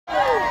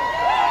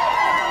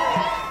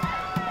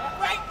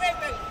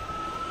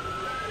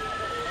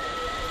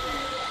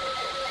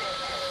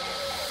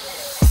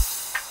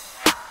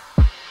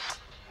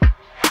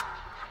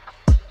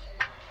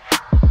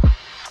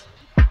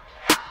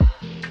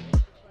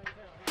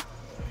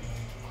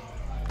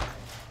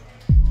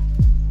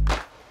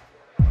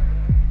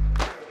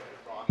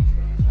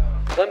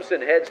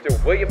Clemson heads to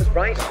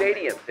Williams-Brice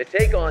Stadium to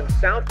take on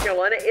South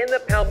Carolina in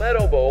the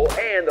Palmetto Bowl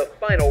and the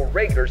final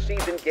regular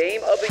season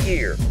game of the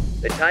year.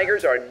 The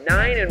Tigers are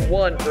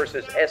 9-1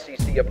 versus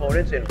SEC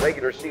opponents in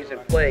regular season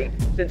play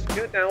since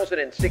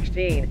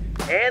 2016,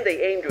 and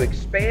they aim to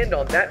expand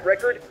on that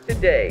record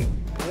today.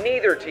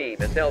 Neither team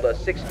has held a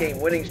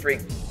 6-game winning streak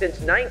since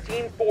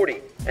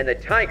 1940, and the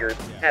Tigers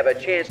have a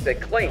chance to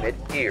claim it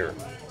here.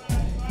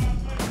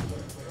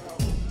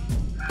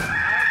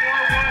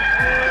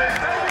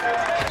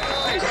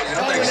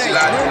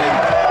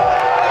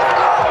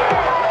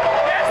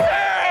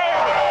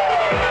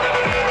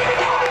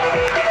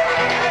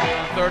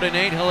 Third and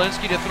 8,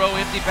 Helinski to throw,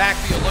 empty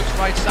backfield, looks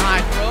right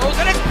side, throws,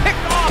 and it's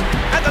picked off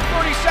at the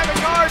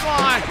 37-yard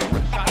line.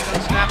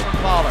 Shotgun snap from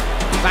Pollard.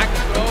 Back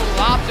to throw,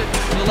 lobs it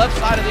to the left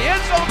side of the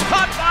end zone,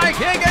 caught by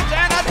Higgins,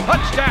 and a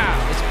touchdown.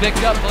 It's picked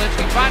up,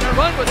 Helinski trying to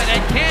run with it,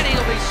 and can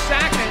he'll be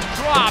sacked and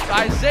dropped.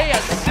 Isaiah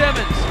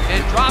Simmons,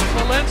 and drops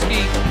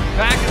Helinski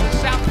back at the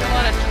South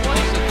Carolina 20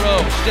 to throw.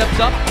 Steps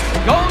up,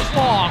 goes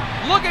long,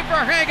 looking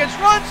for Higgins,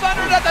 runs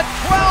under it at the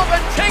 12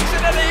 and takes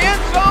it to the end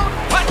zone.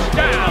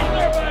 Touchdown!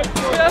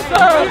 Yes,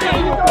 sir!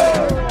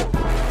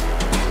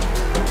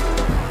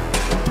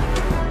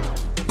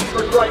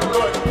 First right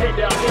foot, came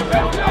down,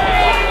 inbound.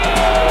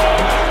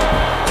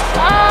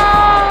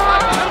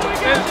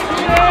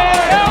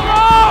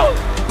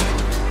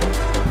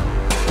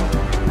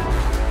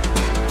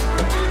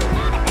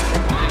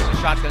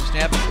 Shotgun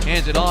snap,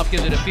 hands it off,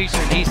 gives it a feature,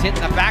 and he's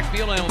hitting the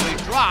backfield and will be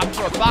dropped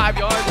for a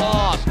 5-yard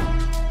loss.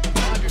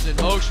 Rodgers in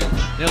motion,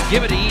 they'll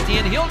give it to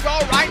Etienne, he'll go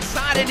right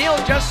side and he'll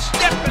just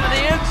step into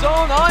the end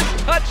zone,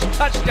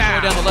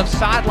 touchdown. Down the left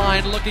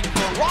sideline looking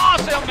for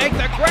Ross, he'll make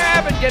the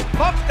grab and get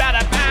bumped out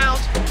of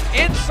bounds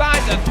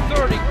inside the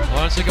 30.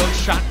 Wants to go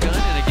shotgun,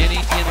 and again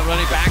Etienne, the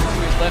running back, to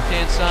his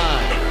left-hand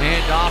side.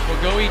 Hand off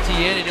will go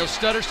Etienne, and he'll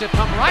stutter step,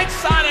 come right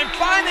side and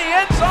find the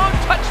end zone,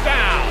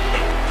 touchdown.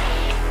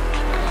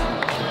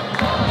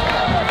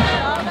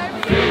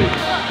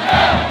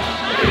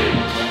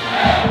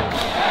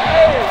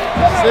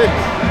 6.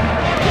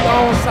 Keep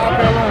on, South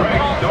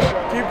Carolina.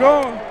 Keep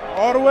going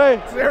all the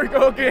way. So there we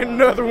go again,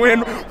 another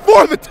win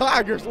for the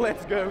Tigers.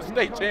 Let's go,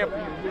 state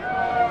champions.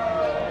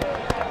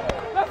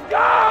 Let's go!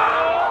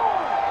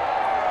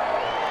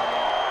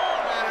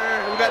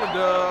 We got the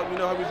dub. You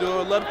know how we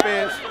do it. Love the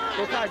fans.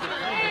 Go Tigers.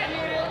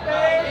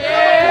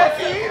 Yeah.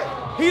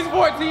 He's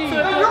 14.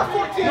 So you're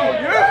 14. No,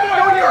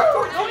 you're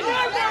 14.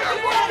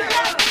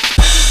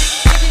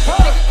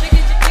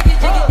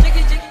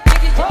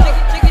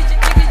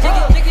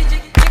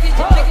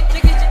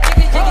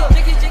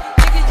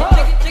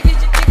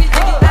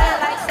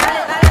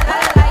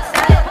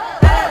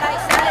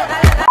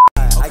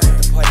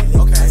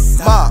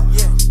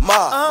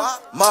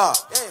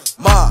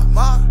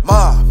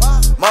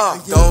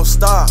 Don't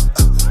stop.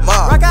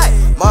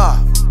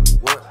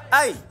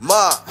 Hey,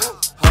 Ma.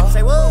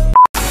 Say what?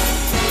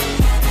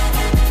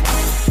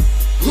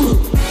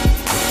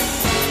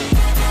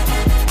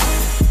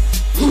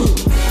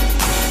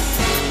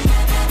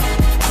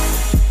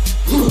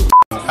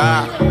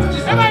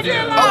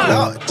 Oh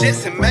Lord,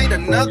 Jensen made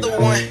another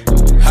one.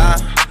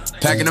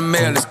 Packing the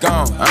mail, it's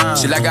gone.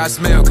 She like I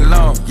smell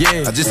cologne.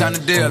 Yeah, I just signed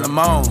the deal, I'm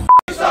on.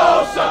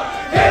 Sosa,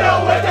 hit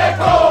him with that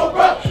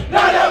cobra.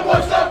 Now that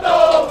one's left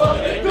over.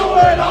 They do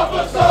it off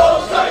of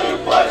Sosa. You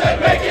boys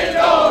ain't making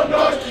no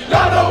noise.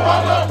 Y'all know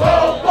I'm a pro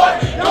boy.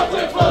 Y'all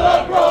clip full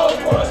of bro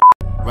boys.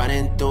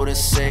 Running through the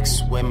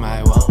 6 with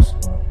my woes.